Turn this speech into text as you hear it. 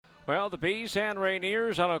Well, the Bees and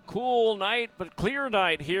Rainiers on a cool night but clear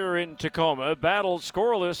night here in Tacoma battled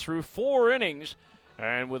scoreless through 4 innings.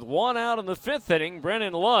 And with 1 out in the 5th inning,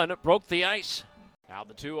 Brennan Lund broke the ice. Now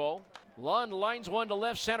the 2-0. Lund lines one to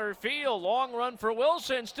left center field. Long run for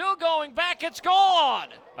Wilson. Still going back. It's gone.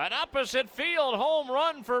 An opposite field home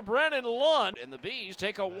run for Brennan Lund. And the Bees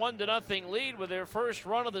take a 1-0 lead with their first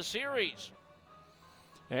run of the series.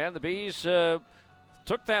 And the Bees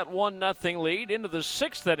took that 1-0 lead into the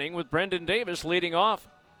 6th inning with Brendan Davis leading off.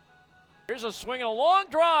 Here's a swing and a long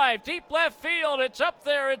drive. Deep left field. It's up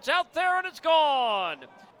there. It's out there, and it's gone.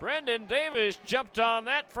 Brendan Davis jumped on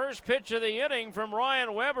that first pitch of the inning from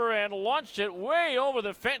Ryan Weber and launched it way over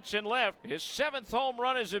the fence and left. His 7th home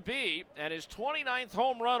run as a Bee and his 29th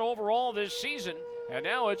home run overall this season. And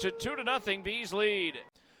now it's a 2-0 Bees lead.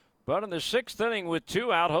 But in the 6th inning with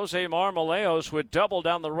 2 out, Jose Marmolejos would double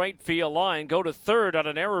down the right field line, go to third on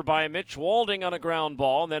an error by Mitch Walding on a ground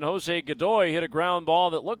ball. And then Jose Godoy hit a ground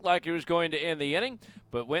ball that looked like he was going to end the inning,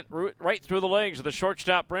 but went right through the legs of the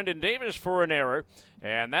shortstop Brendan Davis for an error.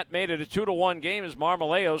 And that made it a 2-1 game as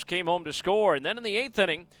Marmolejos came home to score. And then in the 8th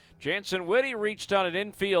inning, Jansen Whitty reached on an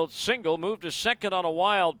infield single, moved to second on a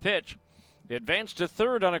wild pitch, advanced to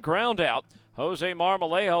third on a ground out. Jose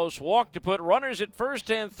Marmolejos walked to put runners at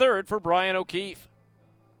first and third for Brian O'Keefe.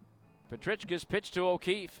 Petrichka's pitch to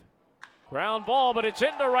O'Keefe. Ground ball, but it's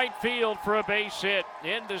into right field for a base hit.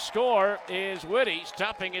 In to score is Whitty.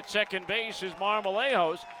 Stopping at second base is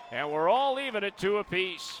Marmolejos, and we're all even at 2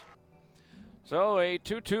 apiece. So a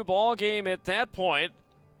 2-2 ball game at that point.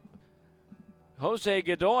 Jose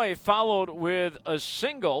Godoy followed with a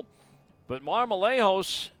single. But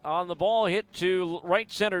Marmolejos on the ball hit to right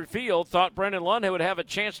center field thought Brendan Lund would have a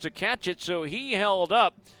chance to catch it, so he held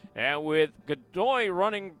up. And with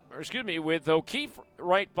with O'Keefe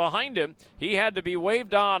right behind him, he had to be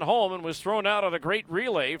waved on home and was thrown out on a great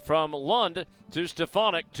relay from Lund to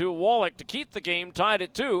Stefanik to Wallach to keep the game tied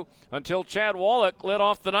at 2 until Chad Wallach led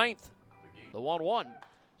off the 9th. The 1-1.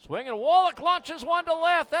 Swing and Wallach launches one to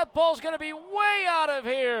left. That ball's going to be way out of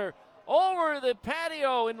here. Over the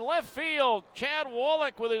patio in left field, Chad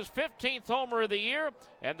Wallach with his 15th homer of the year,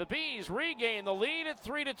 and the Bees regain the lead at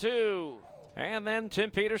 3-2. And then Tim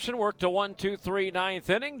Peterson worked a 1-2-3 9th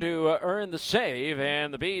inning to earn the save,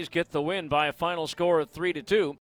 and the Bees get the win by a final score of 3-2.